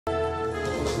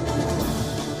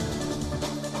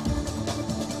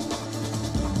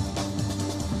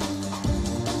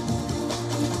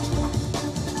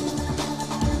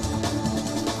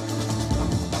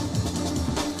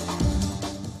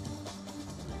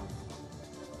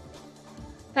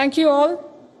Thank you all.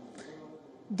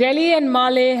 Delhi and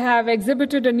Male have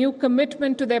exhibited a new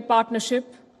commitment to their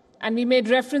partnership, and we made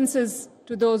references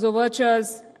to those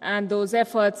overtures and those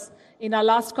efforts in our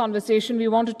last conversation. We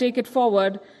want to take it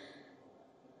forward.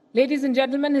 Ladies and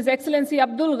gentlemen, His Excellency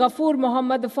Abdul Ghafoor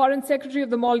Mohammed, the Foreign Secretary of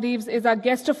the Maldives, is our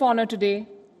guest of honor today.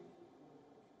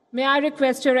 May I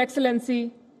request Your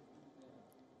Excellency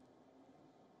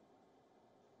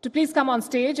to please come on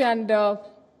stage, and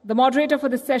the moderator for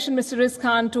this session, Mr. Riz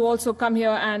Khan, to also come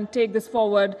here and take this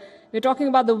forward. We're talking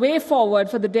about the way forward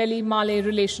for the Delhi-Male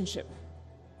relationship.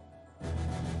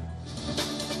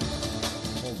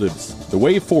 Maldives, the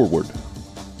way forward.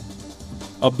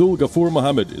 Abdul Ghafoor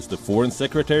Mohammed is the Foreign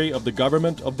Secretary of the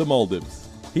Government of the Maldives.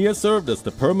 He has served as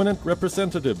the permanent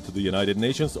representative to the United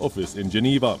Nations office in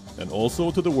Geneva and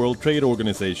also to the World Trade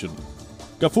Organization.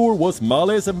 Ghafoor was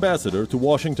Male's ambassador to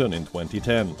Washington in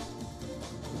 2010.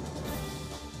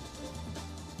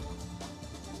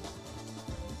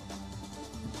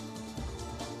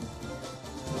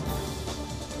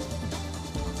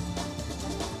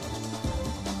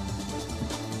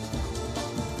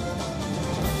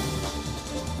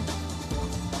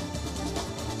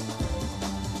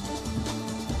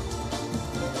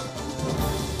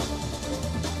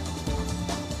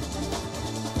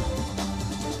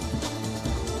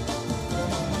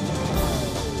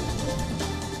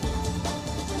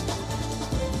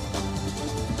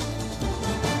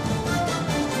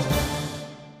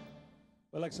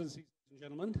 Well, Excellency and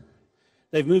gentlemen,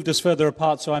 they've moved us further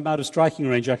apart, so I'm out of striking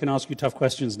range. I can ask you tough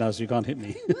questions now, so you can't hit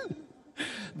me.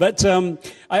 But I'm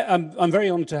very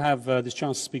honored to have this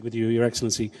chance to speak with you, Your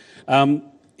Excellency.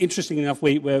 Interesting enough,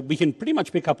 we can pretty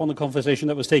much pick up on the conversation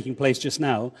that was taking place just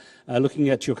now, looking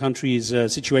at your country's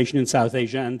situation in South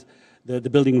Asia and the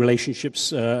building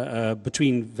relationships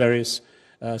between various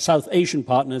South Asian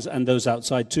partners and those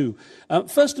outside too.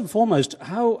 First and foremost,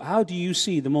 how do you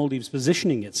see the Maldives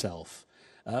positioning itself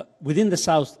within the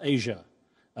South Asia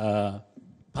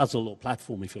puzzle or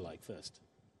platform, if you like, first?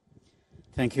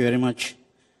 Thank you very much.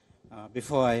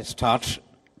 Before I start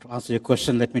to answer your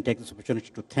question, let me take this opportunity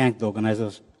to thank the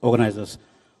organizers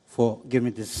for giving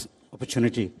me this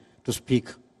opportunity to speak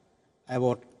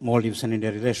about Maldives and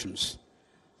India relations.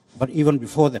 But even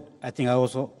before that, I think I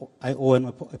owe an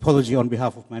apology on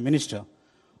behalf of my minister,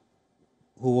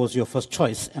 who was your first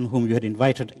choice and whom you had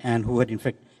invited and who had in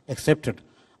fact accepted.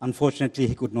 Unfortunately,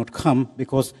 he could not come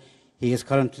because he is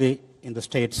currently in the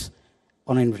States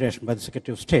on an invitation by the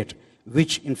Secretary of State,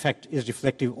 which in fact is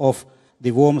reflective of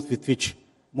the warmth with which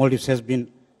Maldives has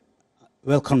been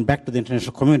welcomed back to the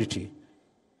international community.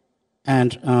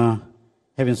 And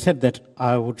having said that,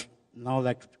 I would now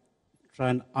like to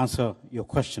try and answer your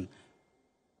question.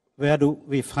 Where do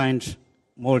we find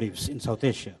Maldives in South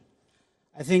Asia?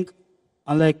 I think,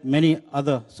 unlike many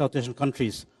other South Asian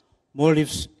countries,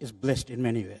 Maldives is blessed in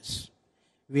many ways.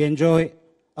 We enjoy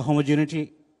a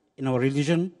homogeneity in our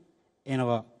religion, in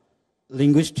our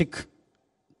linguistic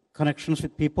connections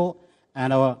with people,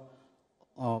 and our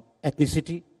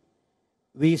ethnicity.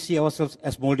 We see ourselves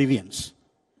as Maldivians.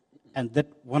 And that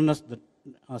oneness, the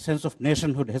sense of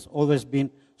nationhood has always been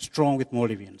strong with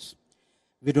Maldivians.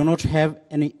 We do not have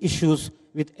any issues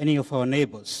with any of our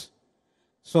neighbors.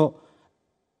 So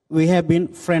we have been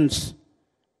friends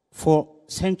for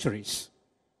centuries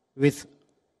with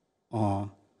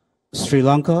Sri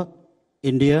Lanka,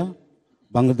 India,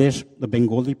 Bangladesh, the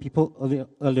Bengali people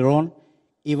earlier on,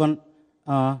 even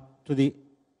to the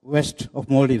west of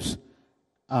Maldives,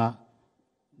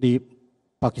 the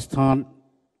Pakistan,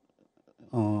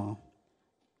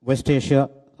 West Asia.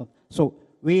 So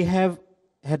we have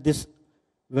had this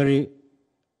very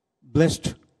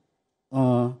blessed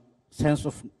sense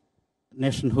of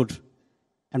nationhood,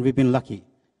 and we've been lucky.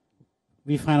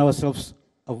 We find ourselves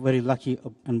a very lucky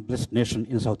and blessed nation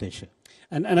in South Asia.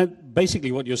 And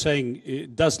basically what you're saying,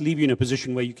 it does leave you in a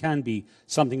position where you can be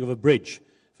something of a bridge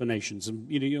for nations. And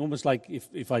you're almost like,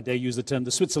 if I dare use the term,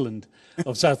 the Switzerland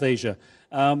of South Asia.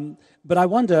 But I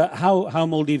wonder how the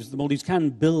Maldives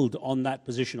can build on that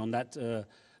position, on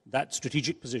that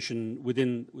strategic position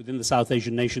within the South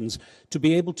Asian nations, to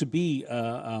be able to be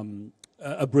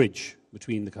a bridge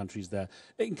between the countries there,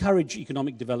 encourage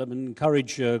economic development,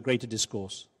 encourage greater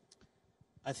discourse.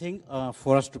 I think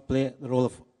for us to play the role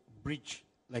of bridge,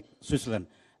 like Switzerland,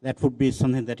 that would be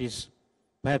something that is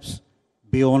perhaps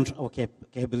beyond our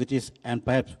capabilities and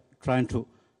perhaps trying to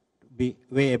be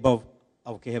way above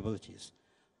our capabilities.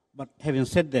 But having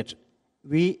said that,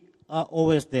 we are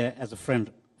always there as a friend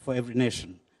for every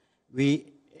nation.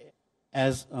 We,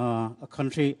 as a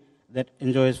country that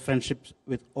enjoys friendships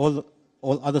with all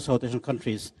other South Asian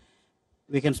countries,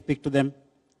 we can speak to them.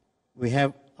 We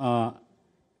have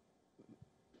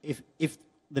if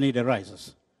the need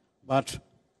arises. But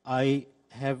I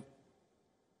have,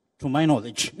 to my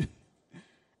knowledge,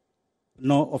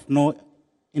 no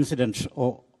incidents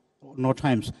or no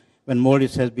times when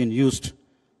Maldives has been used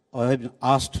or have been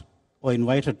asked or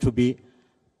invited to be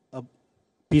a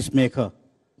peacemaker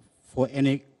for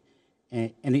any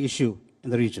issue in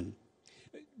the region.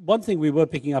 One thing we were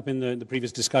picking up in the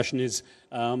previous discussion is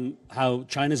how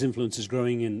China's influence is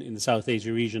growing in the South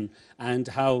Asia region, and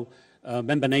how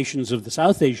member nations of the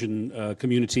South Asian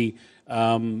community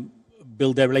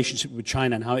build their relationship with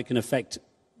China, and how it can affect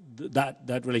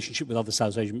that relationship with other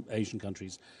South Asian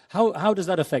countries. How does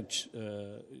that affect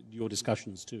your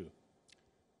discussions too?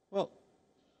 Well,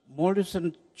 Maldives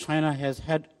and China has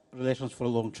had relations for a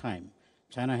long time.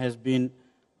 China has been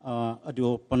a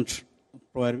development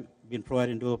been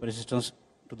providing development assistance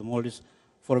to the Maldives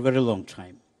for a very long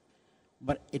time.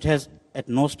 But it has at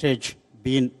no stage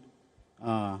been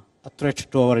a threat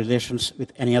to our relations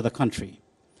with any other country.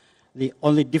 The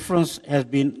only difference has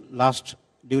been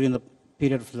during the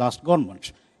period of the last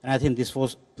government, and I think this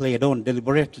was played on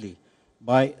deliberately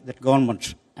by that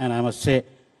government, and I must say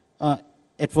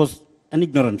it was an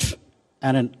ignorant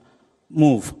and a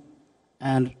move,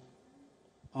 and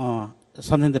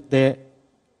something that they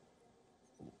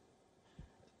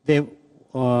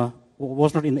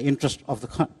was not in the interest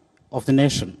of the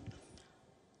nation.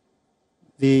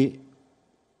 They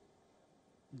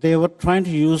were trying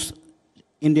to use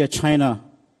India-China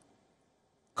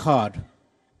card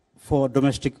for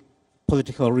domestic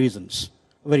political reasons,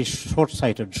 a very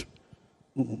short-sighted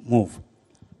move,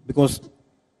 because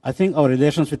I think our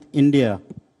relations with India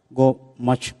go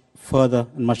much further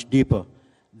and much deeper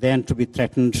than to be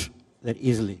threatened that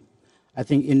easily. I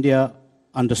think India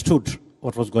understood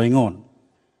what was going on,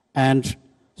 and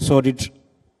so did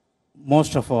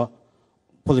most of our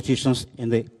politicians in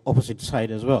the opposite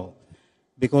side as well,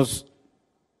 because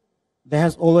there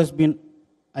has always been,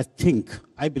 I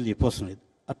believe personally,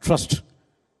 a trust,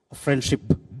 a friendship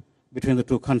between the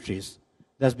two countries.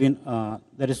 There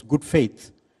is good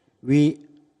faith. We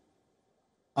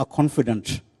are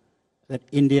confident that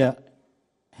India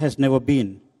has never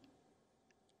been,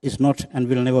 is not, and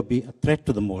will never be a threat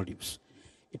to the Maldives.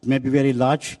 It may be very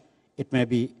large, it may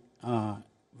be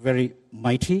very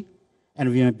mighty, and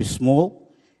we may be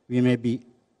small, we may be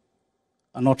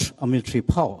not a military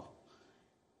power.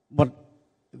 But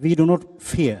we do not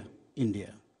fear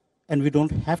India, and we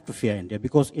don't have to fear India,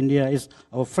 because India is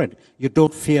our friend. You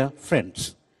don't fear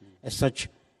friends as such,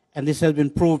 and this has been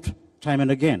proved time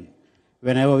and again.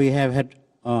 Whenever we have had,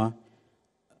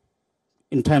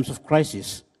 in times of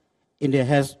crisis, India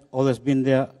has always been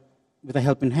there with a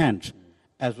helping hand,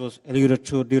 as was alluded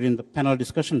to during the panel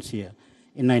discussions here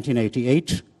in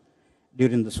 1988,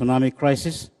 during the tsunami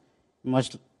crisis,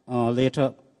 much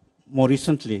later, more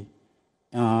recently,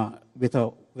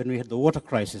 when we had the water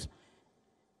crisis.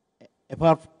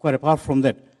 Quite apart from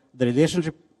that, the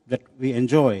relationship that we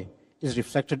enjoy is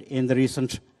reflected in the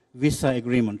recent visa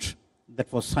agreement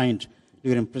that was signed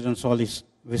during President Soli's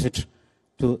visit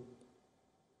to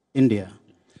India.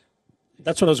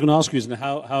 That's what I was going to ask you, is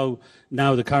how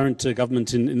now the current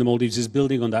government in the Maldives is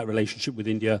building on that relationship with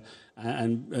India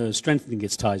and strengthening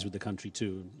its ties with the country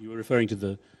too. You were referring to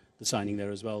the signing there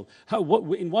as well.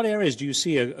 In what areas do you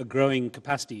see a growing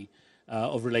capacity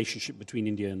of relationship between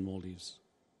India and Maldives?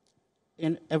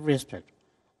 In every aspect.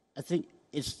 I think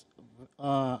it's not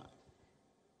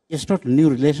a new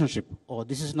relationship, or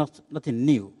this is nothing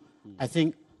new. I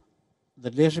think the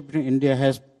relationship between India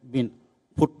has been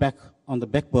put back on the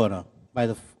back burner by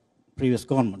the previous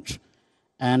government,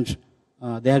 and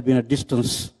there has been a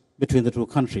distance between the two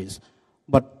countries.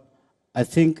 But I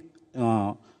think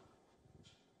as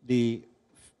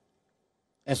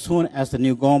soon as the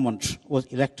new government was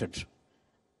elected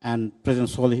and President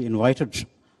Soli invited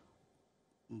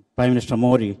Prime Minister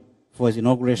Modi for his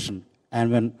inauguration,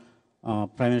 and when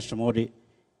Prime Minister Modi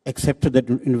accepted that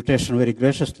invitation very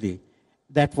graciously,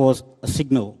 that was a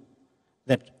signal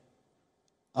that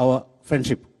our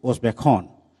friendship was back on,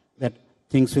 that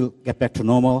things will get back to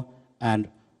normal and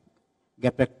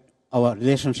our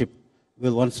relationship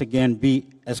will once again be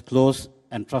as close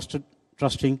and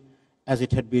trusting as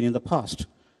it had been in the past.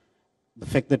 The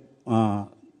fact that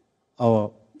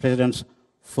our president's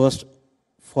first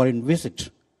foreign visit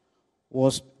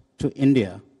was to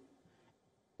India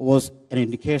was an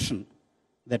indication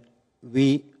that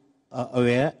we are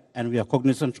aware and we are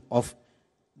cognizant of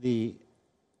the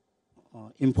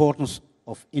importance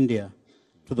of India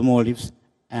to the Maldives,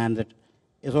 and that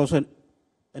is also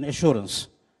an assurance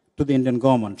to the Indian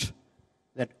government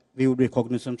that we would be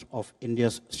cognizant of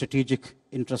India's strategic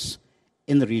interests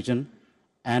in the region,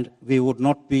 and we would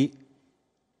not be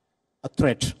a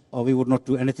threat, or we would not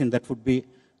do anything that would be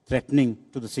threatening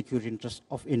to the security interests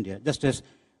of India, just as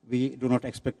we do not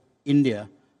expect India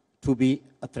to be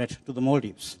a threat to the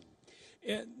Maldives.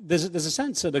 Yeah, there's a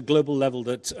sense at a global level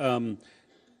that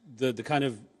the kind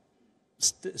of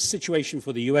situation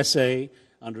for the USA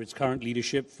under its current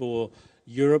leadership, for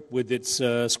Europe with its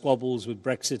squabbles with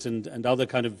Brexit and other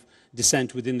kind of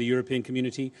dissent within the European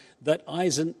community, that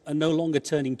eyes are no longer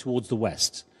turning towards the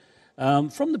West.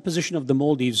 From the position of the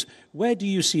Maldives, where do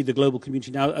you see the global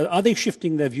community now? Are they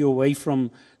shifting their view away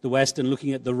from the West and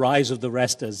looking at the rise of the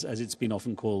rest, as it's been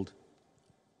often called?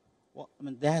 Well, I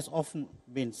mean, there has often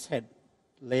been said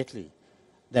lately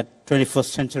that 21st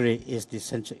century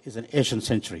is an Asian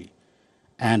century,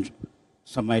 and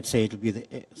some might say it will be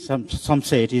some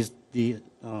say it is the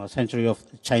century of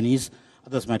the Chinese,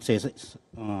 others might say it's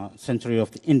century of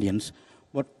the Indians.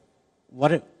 But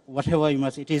whatever you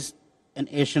must, it is an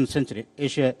Asian century.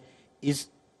 Asia is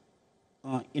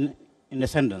in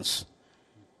ascendance,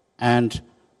 and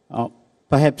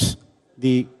perhaps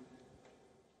this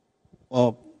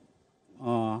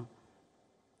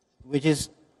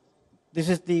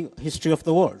is the history of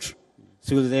the world.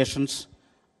 Civilizations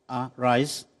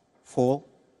rise, fall,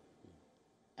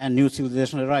 and new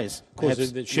civilizations arise. Of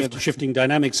course, the shifting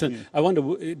dynamics. And I wonder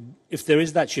if there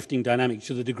is that shifting dynamic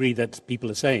to the degree that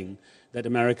people are saying that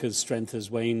America's strength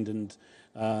has waned and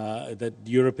that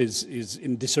Europe is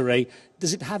in disarray.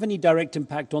 Does it have any direct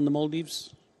impact on the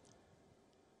Maldives?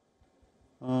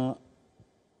 But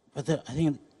I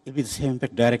think it'll be the same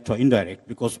impact, direct or indirect,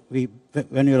 because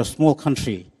when you're a small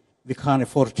country, we can't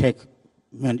afford to take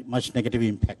much negative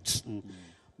impacts.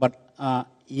 But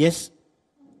yes,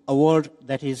 a world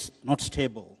that is not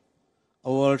stable,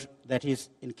 a world that is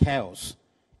in chaos,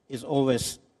 is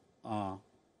always a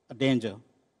danger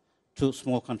to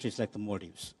small countries like the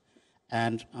Maldives.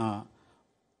 And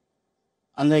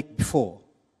unlike before,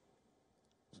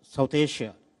 South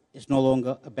Asia is no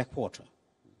longer a backwater.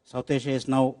 South Asia is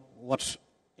now what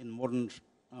in modern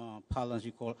parlance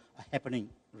you call a happening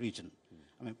region.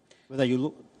 I mean, whether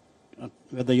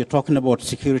you're talking about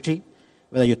security,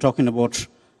 whether you're talking about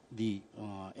the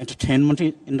entertainment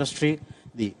industry,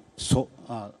 the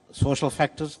social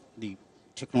factors, the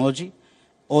technology,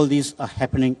 all these are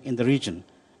happening in the region,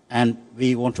 and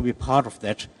we want to be part of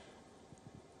that.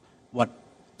 But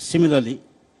similarly,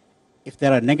 if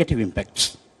there are negative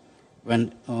impacts,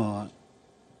 when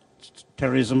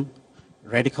terrorism,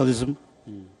 radicalism,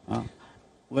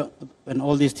 when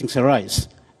all these things arise,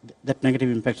 that negative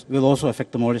impact will also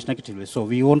affect the Maldives negatively. So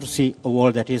we want to see a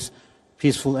world that is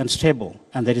peaceful and stable,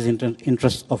 and that is in the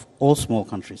interest of all small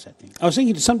countries, I think. I was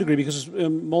thinking to some degree, because the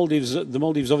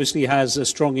Maldives obviously has a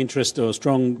strong interest or a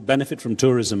strong benefit from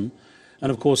tourism. And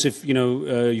of course, if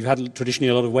you've had traditionally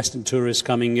a lot of Western tourists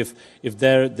coming, if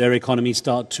their economies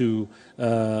start to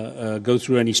go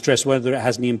through any stress, whether it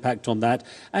has any impact on that,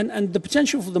 and the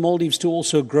potential for the Maldives to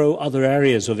also grow other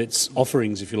areas of its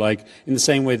offerings, if you like, in the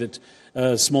same way that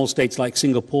small states like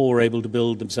Singapore were able to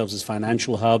build themselves as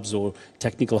financial hubs or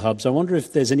technical hubs. I wonder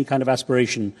if there's any kind of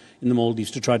aspiration in the Maldives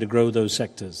to try to grow those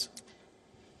sectors.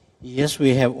 Yes,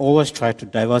 we have always tried to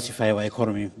diversify our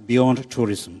economy beyond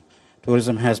tourism.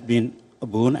 Tourism has been a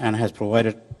boon and has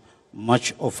provided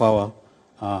much of our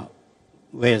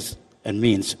ways and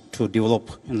means to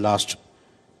develop in the last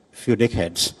few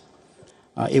decades.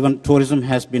 Even tourism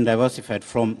has been diversified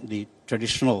from the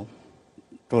traditional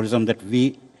tourism that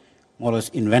we more or less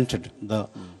invented, the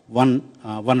one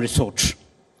resort,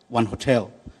 one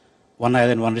hotel, one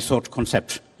island, one resort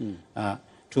concept,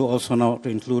 to also now to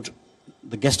include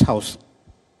the guest house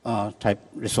type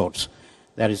resorts.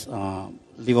 There is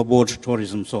liveaboard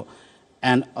tourism. So,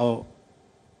 and our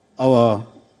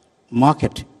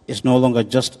market is no longer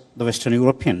just the Western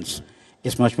Europeans.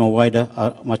 It's much more wider,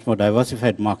 much more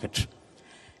diversified market.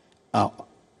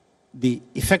 The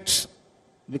effects,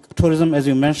 tourism, as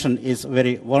you mentioned, is a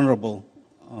very vulnerable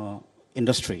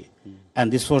industry,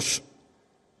 and this was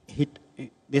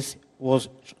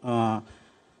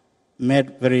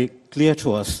made very clear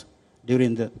to us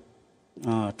during the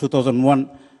 2001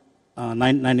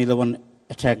 9/11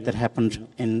 attack that happened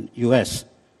in US,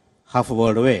 half a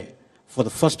world away. For the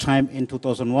first time in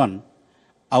 2001,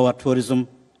 our tourism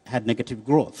had negative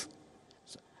growth.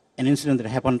 An incident that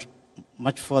happened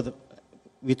much further,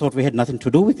 we thought we had nothing to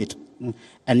do with it.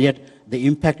 And yet, the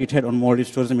impact it had on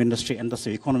Maldives tourism industry and thus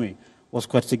the economy was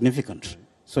quite significant.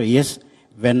 So yes,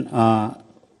 when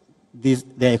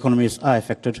their economies are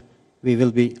affected, we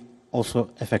will be also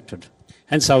affected.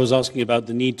 Hence, I was asking about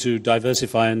the need to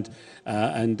diversify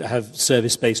and have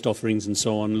service-based offerings and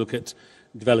so on, look at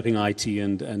developing IT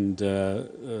and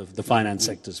the finance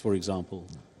sectors, for example?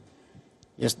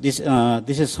 Yes, this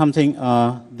is something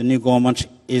the new government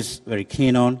is very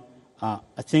keen on.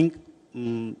 I think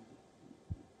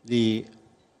the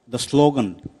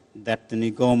slogan that the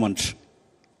new government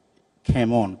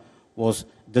came on was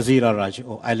Jazeera Raj,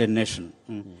 or Island Nation,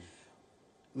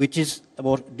 which is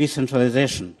about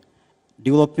decentralization,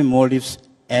 developing Maldives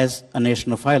as a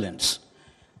nation of islands,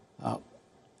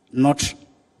 not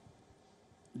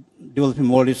developing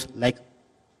Maldives like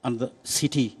another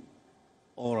city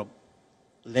or a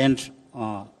land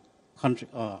country,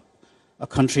 a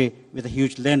country with a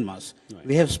huge landmass. Right.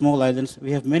 We have small islands,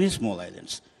 we have many small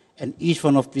islands, and each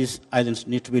one of these islands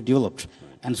need to be developed.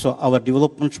 Right. And so our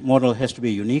development model has to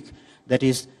be unique, that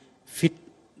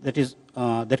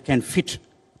can fit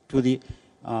to the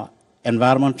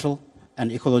environmental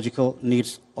and ecological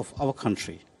needs of our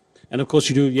country. And of course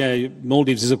you do, yeah,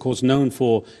 Maldives is of course known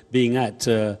for being at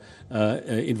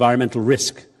environmental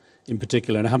risk in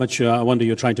particular, and how much, I wonder,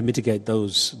 you're trying to mitigate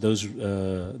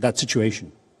that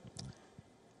situation?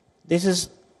 This is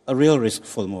a real risk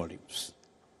for Maldives.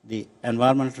 The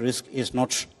environmental risk is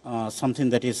not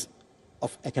something that is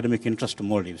of academic interest to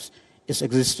Maldives. It's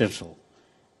existential.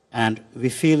 And we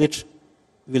feel it,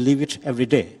 we live it every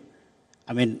day.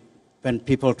 I mean, when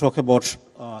people talk about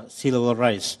sea level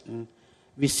rise,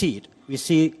 we see it. We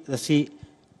see the sea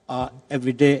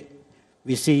every day.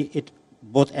 We see it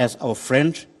both as our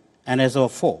friend and as our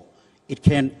foe. It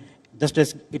can, just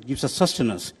as it gives us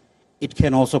sustenance, it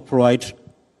can also provide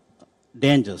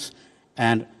dangers.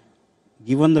 And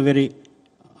given the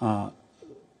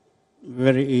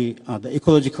the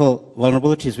ecological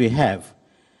vulnerabilities we have,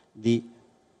 the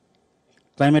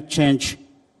climate change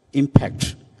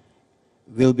impact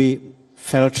will be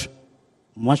felt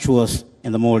much worse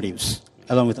in the Maldives,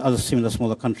 along with other similar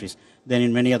smaller countries, than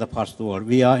in many other parts of the world.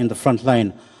 We are in the front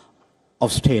line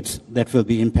of states that will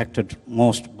be impacted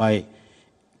most by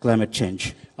climate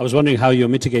change. I was wondering how you're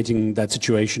mitigating that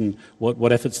situation,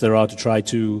 what efforts there are to try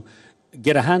to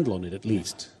get a handle on it at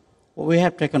least. Well, we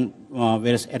have taken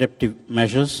various adaptive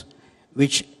measures,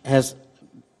 which has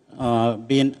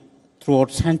been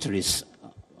throughout centuries.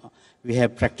 We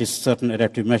have practiced certain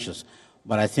adaptive measures.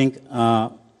 But I think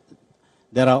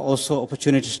there are also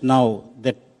opportunities now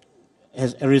that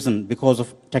has arisen because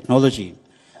of technology,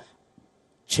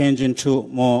 change into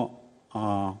more,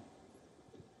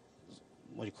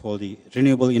 the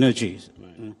renewable energies.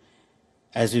 Right.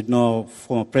 As you know,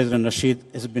 former President Rashid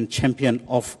has been champion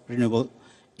of renewable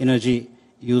energy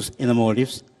use in the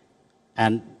Maldives,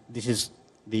 and this is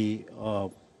the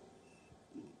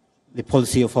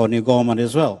policy of our new government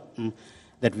as well,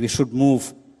 that we should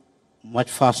move much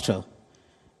faster,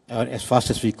 as fast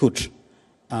as we could,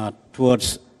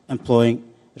 towards employing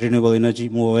renewable energy,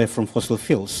 move away from fossil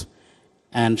fuels.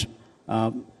 And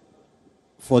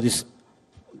for this,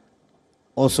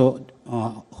 also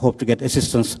hope to get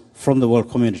assistance from the world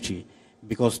community,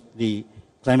 because the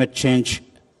climate change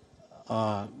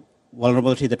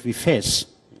vulnerability that we face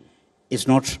is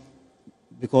not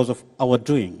because of our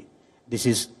doing. This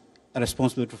is a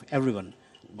responsibility of everyone.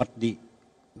 But the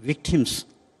victims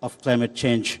of climate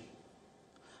change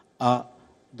are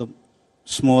the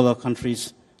smaller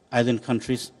countries, island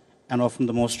countries, and often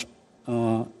the most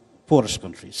poorest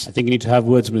countries. I think you need to have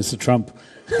words with Mr. Trump,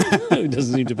 who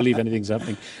doesn't seem to believe anything's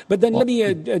happening. But then let me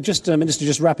Minister,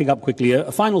 just wrapping up quickly,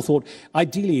 a final thought.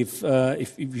 Ideally,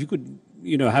 if you could,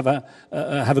 have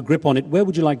a grip on it, where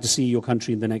would you like to see your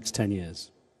country in the next 10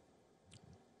 years?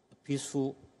 A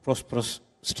peaceful, prosperous,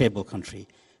 stable country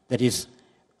that is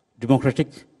democratic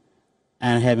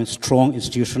and having strong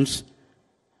institutions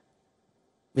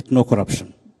with no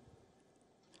corruption.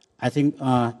 I think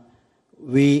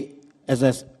we, as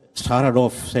I started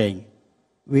off saying,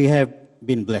 we have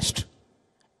been blessed,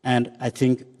 and I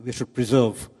think we should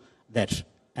preserve that,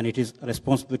 and it is a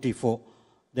responsibility for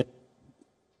that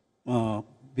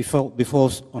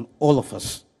befalls on all of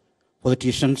us,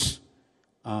 politicians,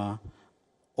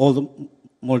 all the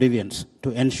Maldivians,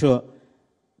 to ensure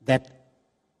that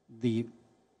the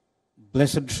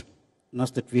blessedness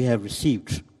that we have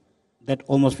received, that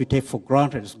almost we take for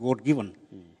granted is God-given,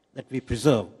 that we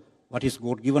preserve. What is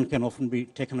God-given can often be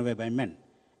taken away by men.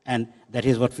 And that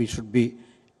is what we should be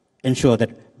ensure,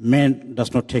 that man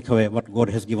does not take away what God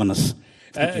has given us.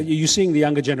 Are you seeing the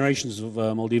younger generations of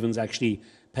Maldivans actually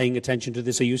paying attention to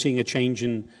this? Are you seeing a change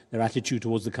in their attitude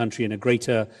towards the country and a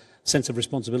greater sense of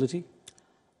responsibility?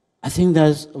 I think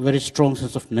there's a very strong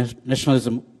sense of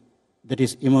nationalism that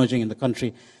is emerging in the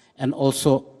country, and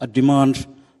also a demand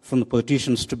from the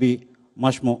politicians to be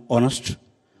much more honest,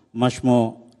 much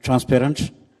more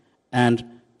transparent, and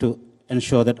to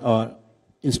ensure that our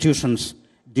institutions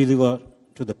deliver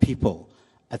to the people.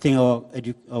 I think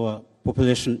our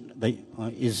population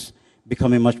is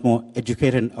becoming much more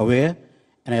educated and aware,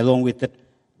 and along with that,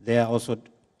 they are also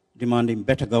demanding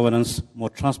better governance, more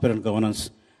transparent governance,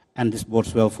 and this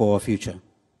bodes well for our future.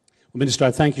 Well, Minister,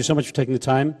 I thank you so much for taking the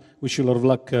time. Wish you a lot of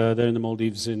luck there in the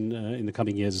Maldives in the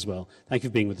coming years as well. Thank you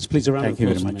for being with us. Please, a round of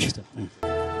applause for the Minister. Thank you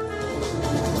very much.